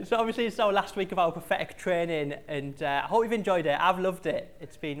So obviously it's our last week of our prophetic training, and I hope you've enjoyed it. I've loved it.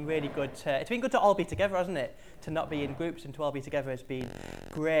 It's been really good. It's been good to all be together, hasn't it? To not be in groups and to all be together has been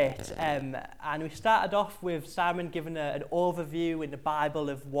great. And we started off with Simon giving an overview in the Bible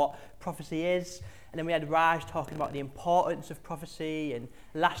of what prophecy is. And then we had Raj talking about the importance of prophecy. And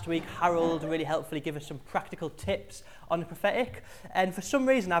last week, Harold really helpfully gave us some practical tips on the prophetic. And for some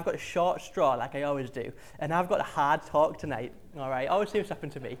reason, I've got a short straw, like I always do. And I've got a hard talk tonight. All right, always seems to happen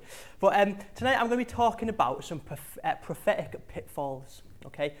to me. But tonight, I'm going to be talking about some prophetic pitfalls.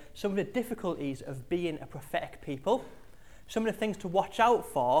 Okay, some of the difficulties of being a prophetic people. Some of the things to watch out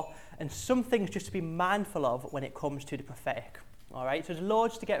for. And some things just to be mindful of when it comes to the prophetic. All right, so there's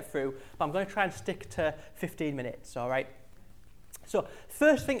loads to get through, but I'm going to try and stick to 15 minutes, all right? So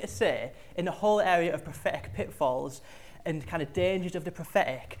first thing to say in the whole area of prophetic pitfalls and kind of dangers of the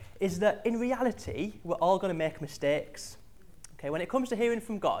prophetic is that in reality, we're all going to make mistakes. Okay, when it comes to hearing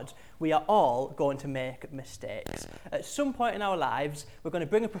from God, we are all going to make mistakes. At some point in our lives, we're going to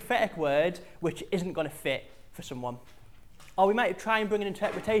bring a prophetic word which isn't going to fit for someone. Or we might try and bring an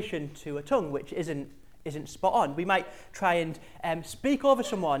interpretation to a tongue which isn't spot on. We might try and speak over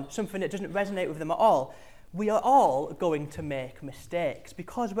someone, something that doesn't resonate with them at all. We are all going to make mistakes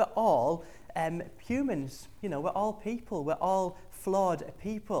because we're all humans. You know, we're all people. We're all flawed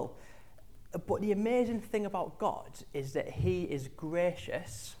people. But the amazing thing about God is that he is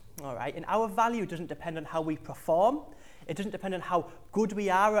gracious, all right? And our value doesn't depend on how we perform. It doesn't depend on how good we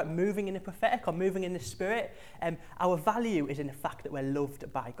are at moving in the prophetic or moving in the spirit. Our value is in the fact that we're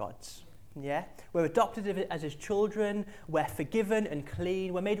loved by God. Yeah, we're adopted as his children, we're forgiven and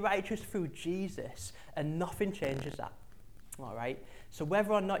clean, we're made righteous through Jesus, and nothing changes that. All right, so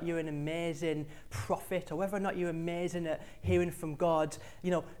whether or not you're an amazing prophet or whether or not you're amazing at hearing from God,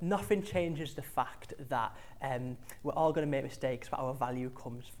 you know, nothing changes the fact that we're all going to make mistakes, but our value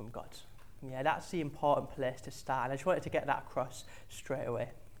comes from God. Yeah, that's the important place to start, and I just wanted to get that across straight away.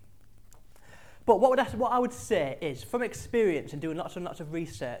 But what I would say is, from experience and doing lots and lots of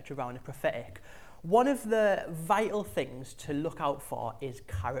research around the prophetic, one of the vital things to look out for is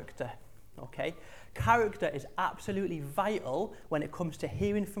character, okay? Character is absolutely vital when it comes to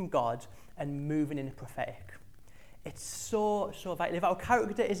hearing from God and moving in the prophetic. It's so vital. If our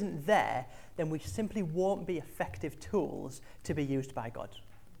character isn't there, then we simply won't be effective tools to be used by God.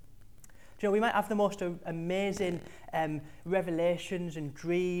 You know, we might have the most amazing revelations and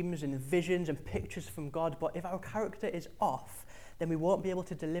dreams and visions and pictures from God, but if our character is off, then we won't be able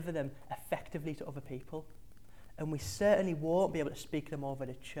to deliver them effectively to other people. And we certainly won't be able to speak them over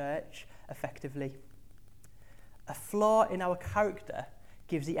the church effectively. A flaw in our character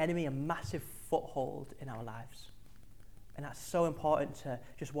gives the enemy a massive foothold in our lives. And that's so important to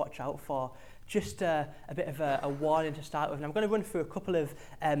just watch out for. Just a bit of a warning to start with. And I'm going to run through a couple of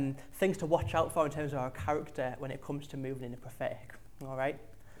things to watch out for in terms of our character when it comes to moving in the prophetic. All right?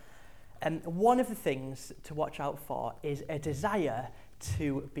 One of the things to watch out for is a desire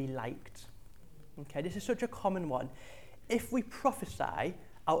to be liked. Okay, this is such a common one. If we prophesy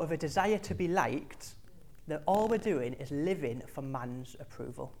out of a desire to be liked, then all we're doing is living for man's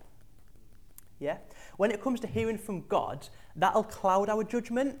approval. Yeah? When it comes to hearing from God, that'll cloud our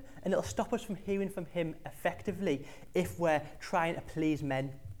judgment and it'll stop us from hearing from him effectively if we're trying to please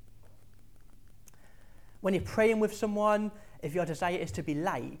men. When you're praying with someone, if your desire is to be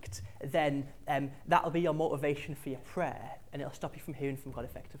liked, then that'll be your motivation for your prayer and it'll stop you from hearing from God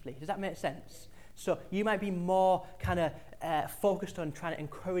effectively. Does that make sense? So you might be more kind of focused on trying to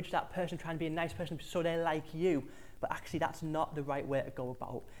encourage that person, trying to be a nice person so they like you. But actually, that's not the right way to go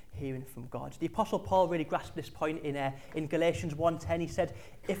about hearing from God. The Apostle Paul really grasped this point in Galatians 1:10. He said,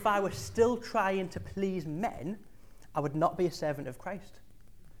 if I were still trying to please men, I would not be a servant of Christ.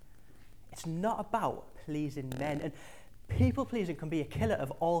 It's not about pleasing men. And people-pleasing can be a killer of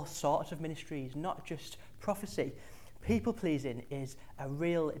all sorts of ministries, not just prophecy. People-pleasing is a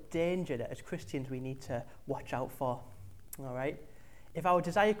real danger that as Christians we need to watch out for. All right? If our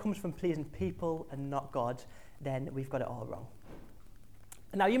desire comes from pleasing people and not God, then we've got it all wrong.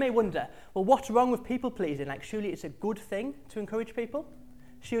 Now, you may wonder, well, what's wrong with people-pleasing? Like, surely it's a good thing to encourage people?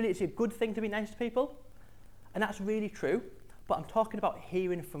 Surely it's a good thing to be nice to people? And that's really true, but I'm talking about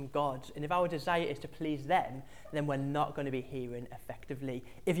hearing from God. And if our desire is to please them, then we're not going to be hearing effectively.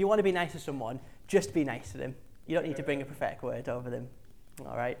 If you want to be nice to someone, just be nice to them. You don't need to bring a prophetic word over them.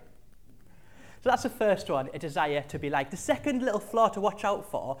 All right? So that's the first one, a desire to be liked. The second little flaw to watch out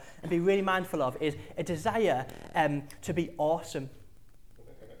for and be really mindful of is a desire to be awesome.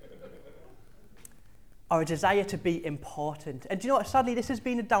 or a desire to be important. And do you know what? Sadly, this has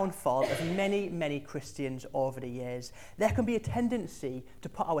been a downfall of many, many Christians over the years. There can be a tendency to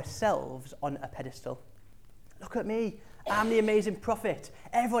put ourselves on a pedestal. Look at me. I'm the amazing prophet.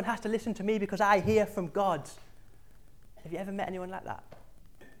 Everyone has to listen to me because I hear from God. Have you ever met anyone like that?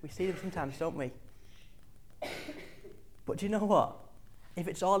 We see them sometimes, don't we? But do you know what? If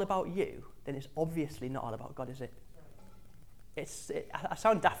it's all about you, then it's obviously not all about God, is it? I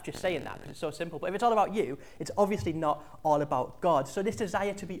sound daft just saying that because it's so simple, but if it's all about you, it's obviously not all about God. So this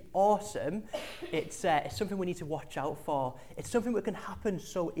desire to be awesome, it's something we need to watch out for. It's something that can happen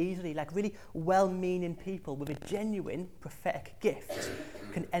so easily, like really well-meaning people with a genuine prophetic gift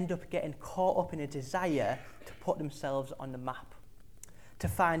can end up getting caught up in a desire to put themselves on the map, to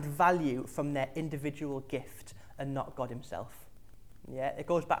find value from their individual gift and not God himself. Yeah, it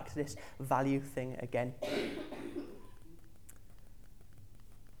goes back to this value thing again.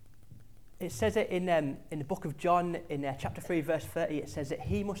 It says it in the book of John, in chapter 3, verse 30, it says that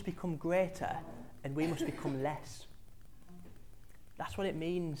he must become greater and we must become less. That's what it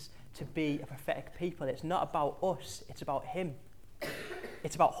means to be a prophetic people. It's not about us, it's about him.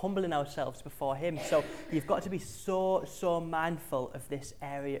 It's about humbling ourselves before him. So you've got to be so mindful of this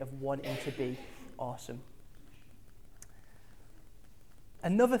area of wanting to be awesome.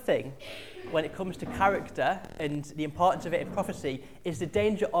 Another thing, when it comes to character and the importance of it in prophecy, is the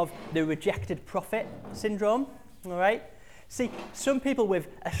danger of the rejected prophet syndrome, all right? See, some people with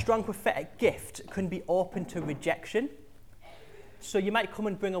a strong prophetic gift can be open to rejection. So you might come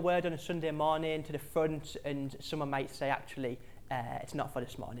and bring a word on a Sunday morning to the front, and someone might say, actually, it's not for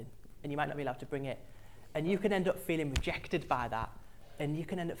this morning, and you might not be allowed to bring it. And you can end up feeling rejected by that, and you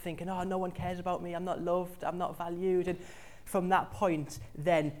can end up thinking, oh, no one cares about me, I'm not loved, I'm not valued, and from that point,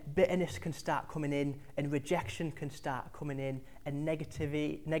 then bitterness can start coming in and rejection can start coming in and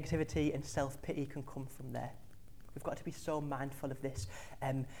negativity and self-pity can come from there. We've got to be so mindful of this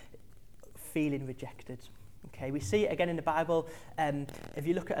feeling rejected. Okay, we see it again in the Bible. If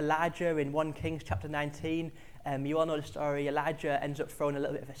you look at Elijah in 1 Kings chapter 19, you all know the story. Elijah ends up throwing a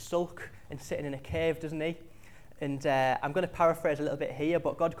little bit of a sulk and sitting in a cave, doesn't he? And I'm going to paraphrase a little bit here,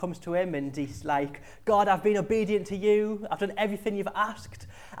 but God comes to him and he's like, God, I've been obedient to you. I've done everything you've asked.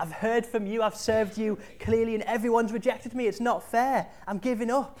 I've heard from you. I've served you clearly and everyone's rejected me. It's not fair. I'm giving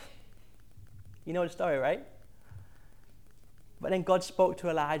up. You know the story, right? But then God spoke to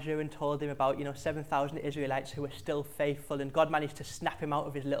Elijah and told him about, 7,000 Israelites who were still faithful, and God managed to snap him out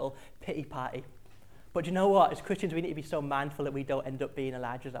of his little pity party. But you know what? As Christians, we need to be so mindful that we don't end up being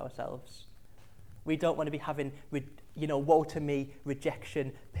Elijahs ourselves. We don't want to be having, woe to me,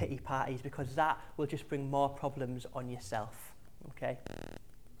 rejection, pity parties, because that will just bring more problems on yourself, okay?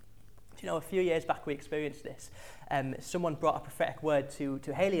 A few years back we experienced this. Someone brought a prophetic word to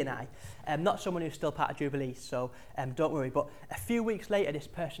Hayley and I. Not someone who's still part of Jubilee, so don't worry. But a few weeks later, this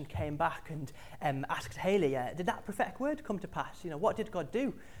person came back and asked Hayley, did that prophetic word come to pass? What did God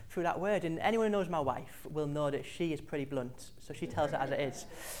do through that word? And anyone who knows my wife will know that she is pretty blunt, so she tells it as it is.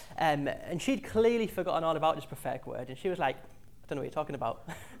 And she'd clearly forgotten all about this prophetic word, and she was like, I don't know what you're talking about.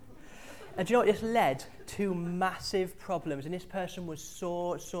 And do you know what? This led to massive problems, and this person was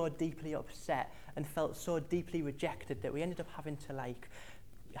so deeply upset and felt so deeply rejected that we ended up having to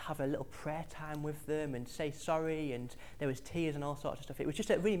have a little prayer time with them and say sorry, and there was tears and all sorts of stuff. It was just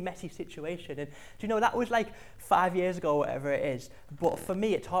a really messy situation, and do you know, that was 5 years ago, whatever it is, but for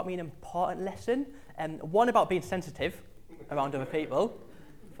me it taught me an important lesson, one about being sensitive around other people.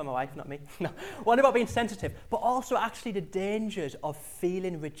 For my wife, not me. No. One about being sensitive, but also actually the dangers of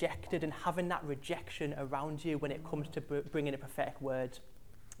feeling rejected and having that rejection around you when it comes to bringing a prophetic word.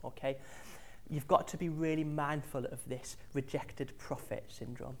 Okay? You've got to be really mindful of this rejected prophet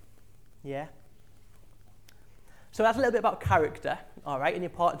syndrome. Yeah? So that's a little bit about character, all right, and the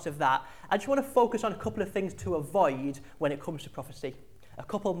importance of that. I just want to focus on a couple of things to avoid when it comes to prophecy. A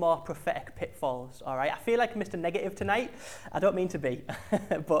couple more prophetic pitfalls, all right? I feel like Mr. Negative tonight. I don't mean to be.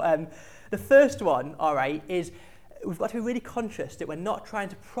 But the first one, all right, is we've got to be really conscious that we're not trying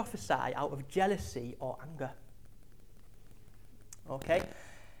to prophesy out of jealousy or anger. Okay?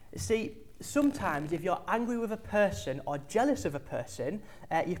 See, sometimes if you're angry with a person or jealous of a person,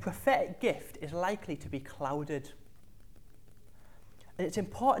 your prophetic gift is likely to be clouded. And it's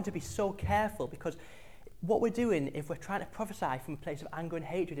important to be so careful, because what we're doing if we're trying to prophesy from a place of anger and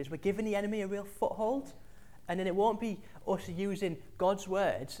hatred is we're giving the enemy a real foothold, and then it won't be us using God's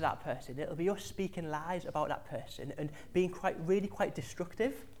words to that person. It'll be us speaking lies about that person and being really quite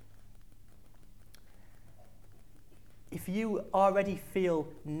destructive. If you already feel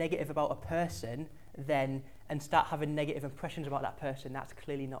negative about a person, then and start having negative impressions about that person, that's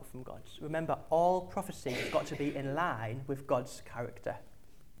clearly not from God. Remember, all prophecy has got to be in line with God's character.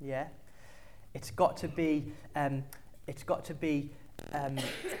 Yeah? It's got to be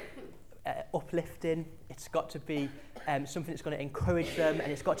uplifting. It's got to be something that's going to encourage them, and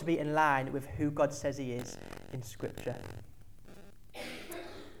it's got to be in line with who God says he is in Scripture.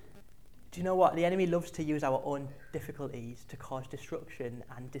 Do you know what? The enemy loves to use our own difficulties to cause destruction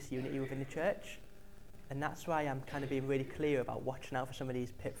and disunity within the church. And that's why I'm kind of being really clear about watching out for some of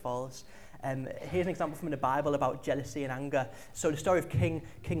these pitfalls. Here's an example from the Bible about jealousy and anger. So the story of King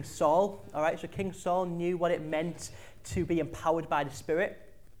Saul. All right, so King Saul knew what it meant to be empowered by the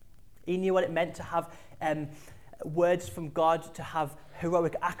Spirit. He knew what it meant to have words from God, to have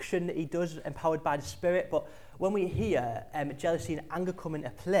heroic action that he does empowered by the Spirit. But when we hear jealousy and anger come into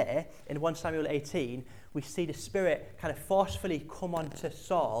play in 1 Samuel 18, we see the Spirit kind of forcefully come on to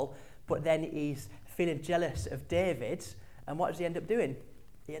Saul, but then he's feeling jealous of David. And what does he end up doing?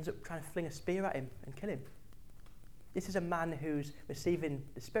 He ends up trying to fling a spear at him and kill him. This is a man who's receiving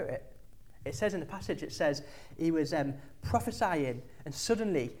the Spirit. It says in the passage, it says he was prophesying, and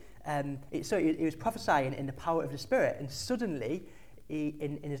suddenly, he was prophesying in the power of the Spirit, and suddenly,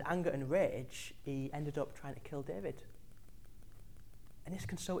 in his anger and rage, he ended up trying to kill David. And this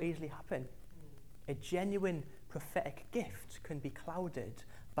can so easily happen. A genuine prophetic gift can be clouded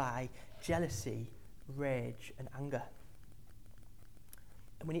by jealousy, rage, and anger.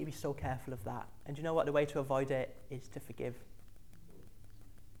 And we need to be so careful of that. And do you know what? The way to avoid it is to forgive.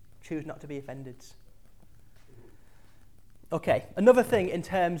 Choose not to be offended. Okay, another thing in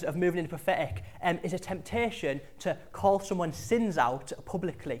terms of moving into prophetic is a temptation to call someone's sins out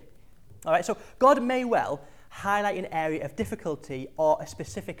publicly. All right, so God may well highlight an area of difficulty or a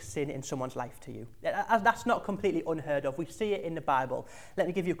specific sin in someone's life to you. That's not completely unheard of. We see it in the Bible. Let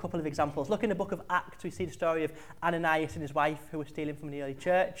me give you a couple of examples. Look in the book of Acts, we see the story of Ananias and his wife who were stealing from the early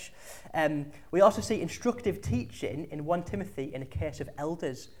church. We also see instructive teaching in 1 Timothy in a case of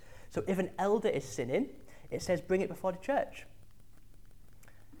elders. So if an elder is sinning, it says bring it before the church.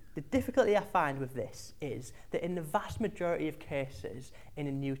 The difficulty I find with this is that in the vast majority of cases in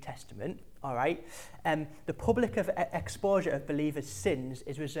the New Testament, all right, the public exposure of believers' sins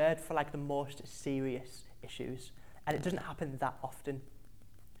is reserved for like the most serious issues, and it doesn't happen that often.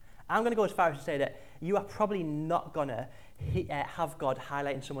 I'm going to go as far as to say that you are probably not going to have God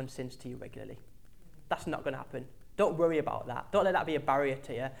highlighting someone's sins to you regularly. That's not going to happen. Don't worry about that. Don't let that be a barrier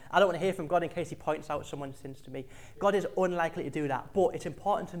to you. I don't want to hear from God in case he points out someone's sins to me. God is unlikely to do that, but it's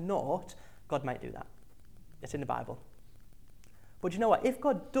important to note God might do that. It's in the Bible. But you know what? If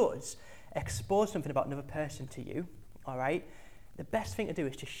God does expose something about another person to you, all right, the best thing to do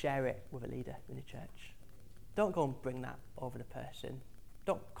is to share it with a leader in the church. Don't go and bring that over the person.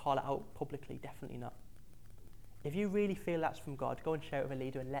 Don't call it out publicly, definitely not. If you really feel that's from God, go and share it with a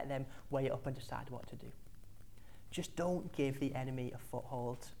leader and let them weigh it up and decide what to do. Just don't give the enemy a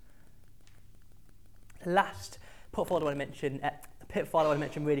foothold. Last pitfall I want to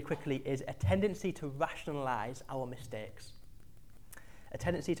mention really quickly is a tendency to rationalise our mistakes. A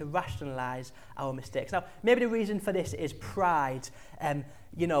tendency to rationalise our mistakes. Now, maybe the reason for this is pride,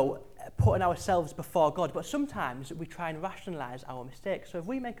 putting ourselves before God, but sometimes we try and rationalise our mistakes. So if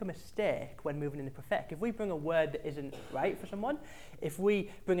we make a mistake when moving in the prophetic, if we bring a word that isn't right for someone, if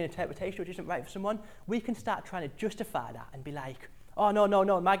we bring an interpretation which isn't right for someone, we can start trying to justify that and be like, oh,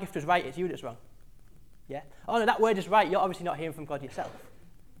 no, my gift was right, it's you that's wrong. Yeah? Oh, no, that word is right, you're obviously not hearing from God yourself.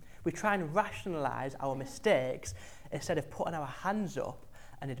 We try and rationalise our mistakes instead of putting our hands up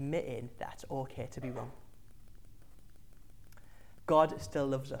and admitting that it's okay to be wrong. God still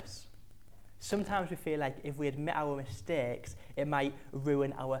loves us. Sometimes we feel like if we admit our mistakes, it might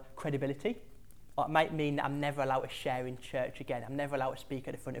ruin our credibility, or it might mean that I'm never allowed to share in church again. I'm never allowed to speak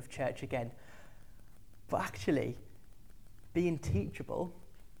at the front of church again. But actually, being teachable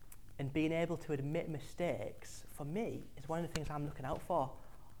and being able to admit mistakes, for me, is one of the things I'm looking out for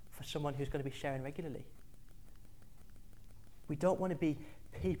someone who's going to be sharing regularly. We don't want to be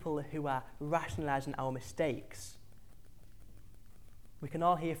people who are rationalising our mistakes. We can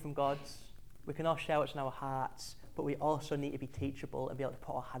all hear from God, we can all share what's in our hearts, but we also need to be teachable and be able to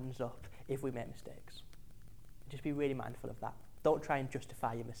put our hands up if we make mistakes. Just be really mindful of that. Don't try and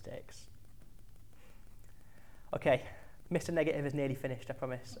justify your mistakes. Okay, Mr. Negative is nearly finished, I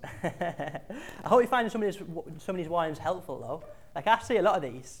promise. I hope you find some of these warnings helpful though. Like I see a lot of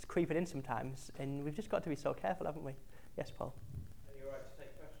these creeping in sometimes, and we've just got to be so careful, haven't we? Yes, Paul? Are you all right to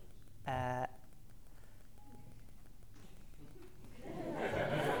take questions?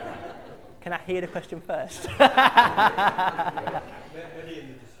 Can I hear the question first? Maybe in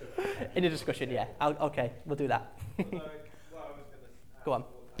the discussion. In the discussion, yeah. Okay, we'll do that. Although, what I was going to ask, Go on.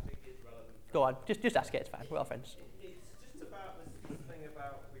 what I think is relevant. Go on, just ask it, it's fine. We're all friends. It's just about this thing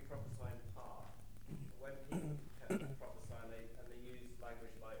about we prophesy in part. When people prophesy and they use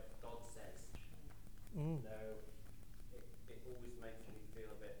language like God says, you know, it always makes me feel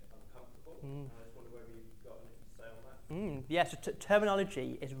a bit uncomfortable. And I just wonder whether you've got anything to say on that. Yes,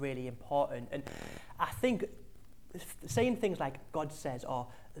 terminology is really important, and I think saying things like God says or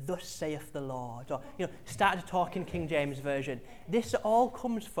thus saith the Lord, or start to talk in King James Version, this all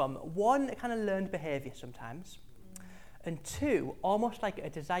comes from one, kind of learned behaviour sometimes, and two, almost like a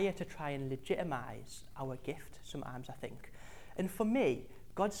desire to try and legitimise our gift sometimes, I think. And for me,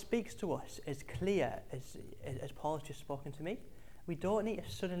 God speaks to us as clear as Paul has just spoken to me. We don't need to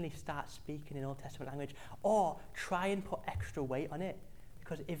suddenly start speaking in Old Testament language or try and put extra weight on it.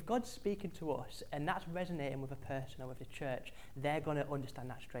 Because if God's speaking to us and that's resonating with a person or with the church, they're going to understand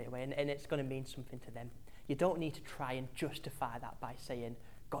that straight away and it's going to mean something to them. You don't need to try and justify that by saying,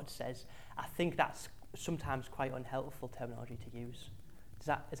 God says. I think that's sometimes quite unhelpful terminology to use. Does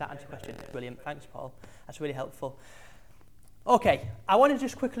that answer your question? Brilliant. Thanks, Paul. That's really helpful. Okay, I want to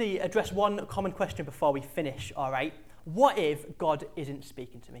just quickly address one common question before we finish, all right? What if God isn't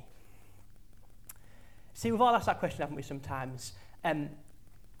speaking to me? See, we've all asked that question, haven't we, sometimes?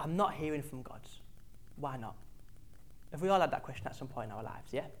 I'm not hearing from God. Why not? Have we all had that question at some point in our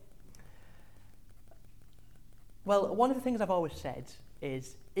lives, yeah? Well, one of the things I've always said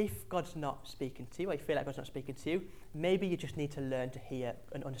is if God's not speaking to you, or you feel like God's not speaking to you, maybe you just need to learn to hear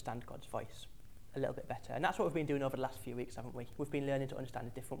and understand God's voice a little bit better. And that's what we've been doing over the last few weeks, haven't we? We've been learning to understand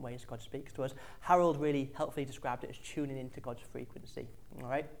the different ways God speaks to us. Harold really helpfully described it as tuning into God's frequency, all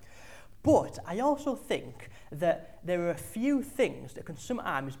right? But I also think that there are a few things that can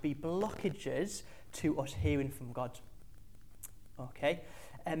sometimes be blockages to us hearing from God. Okay?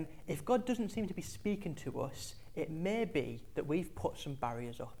 If God doesn't seem to be speaking to us, it may be that we've put some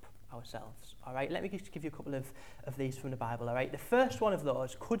barriers up ourselves. All right? Let me just give you a couple of these from the Bible. All right? The first one of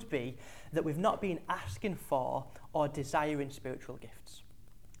those could be that we've not been asking for or desiring spiritual gifts.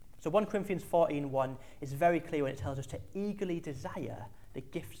 So 1 Corinthians 14:1 is very clear when it tells us to eagerly desire the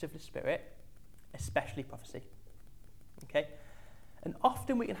gifts of the Spirit, especially prophecy. Okay? And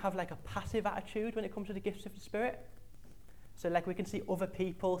often we can have like a passive attitude when it comes to the gifts of the Spirit. So like we can see other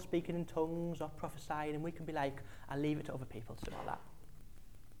people speaking in tongues or prophesying and we can be like, I'll leave it to other people to do all that.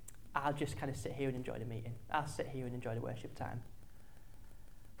 I'll just kind of sit here and enjoy the meeting. I'll sit here and enjoy the worship time.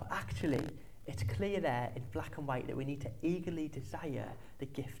 But actually, it's clear there in black and white that we need to eagerly desire the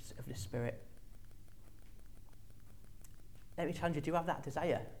gifts of the Spirit. Let me challenge you, do you have that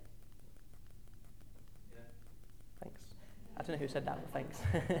desire? Yeah. Thanks. I don't know who said that, but thanks.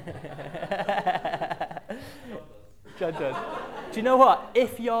 John does. Do you know what?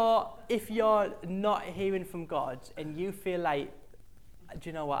 If you're not hearing from God and you feel like, do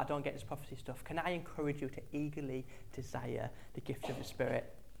you know what, I don't get this prophecy stuff, can I encourage you to eagerly desire the gifts of the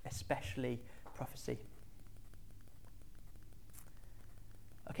Spirit, especially prophecy?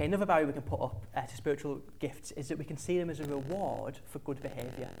 Okay, another barrier we can put up to spiritual gifts is that we can see them as a reward for good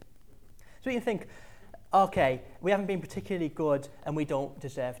behaviour. So you can think, okay, we haven't been particularly good and we don't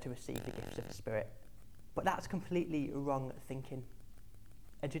deserve to receive the gifts of the Spirit. But that's completely wrong thinking.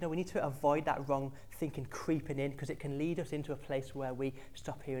 And do you know, we need to avoid that wrong thinking creeping in because it can lead us into a place where we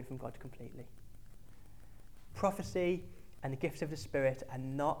stop hearing from God completely. Prophecy and the gifts of the Spirit are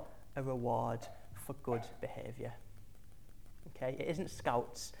not a reward for good behaviour. Okay, it isn't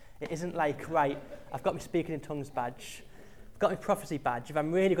scouts. It isn't like, right, I've got my speaking in tongues badge. I've got my prophecy badge. If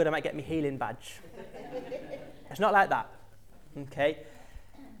I'm really good, I might get my healing badge. It's not like that. Okay?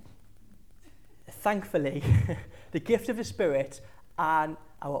 Thankfully, the gifts of the Spirit aren't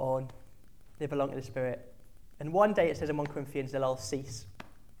our own. They belong to the Spirit. And one day it says in 1 Corinthians, they'll all cease.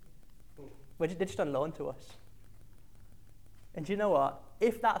 They're just on loan to us. And do you know what?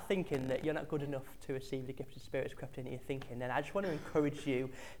 If that thinking that you're not good enough to receive the gift of the Spirit has crept into your thinking, then I just want to encourage you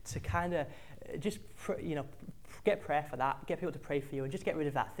to kind of just, get prayer for that, get people to pray for you, and just get rid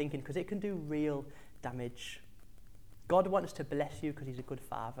of that thinking because it can do real damage. God wants to bless you because he's a good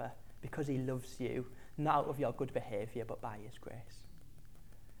father, because he loves you, not out of your good behaviour, but by his grace.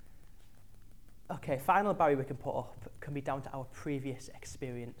 Okay, final barrier we can put up can be down to our previous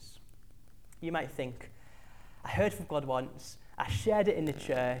experience. You might think, I heard from God once, I shared it in the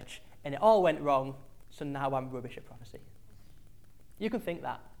church, and it all went wrong, so now I'm rubbish at prophecy. You can think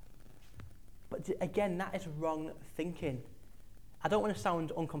that. But again, that is wrong thinking. I don't want to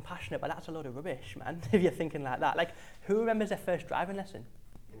sound uncompassionate, but that's a load of rubbish, man, if you're thinking like that. Like, who remembers their first driving lesson?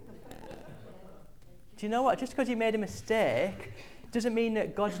 Do you know what? Just because you made a mistake, Doesn't mean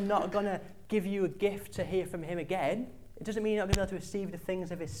that God's not going to give you a gift to hear from him again. It doesn't mean you're not going to be able to receive the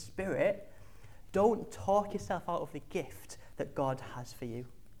things of his Spirit. Don't talk yourself out of the gift that God has for you.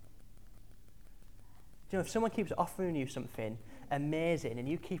 You know, if someone keeps offering you something amazing and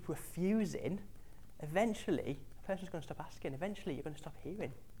you keep refusing, eventually a person's going to stop asking. Eventually you're going to stop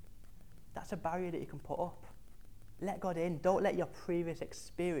hearing. That's a barrier that you can put up. Let God in. Don't let your previous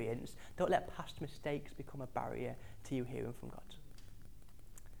experience, don't let past mistakes become a barrier to you hearing from God.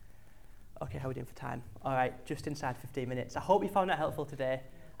 Okay, how are we doing for time? All right, just inside 15 minutes. I hope you found that helpful today.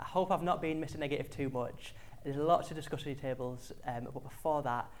 I hope I've not been Mr. Negative too much. There's lots to discuss on your tables, but before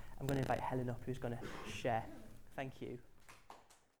that, I'm going to invite Helen up, who's going to share. Thank you.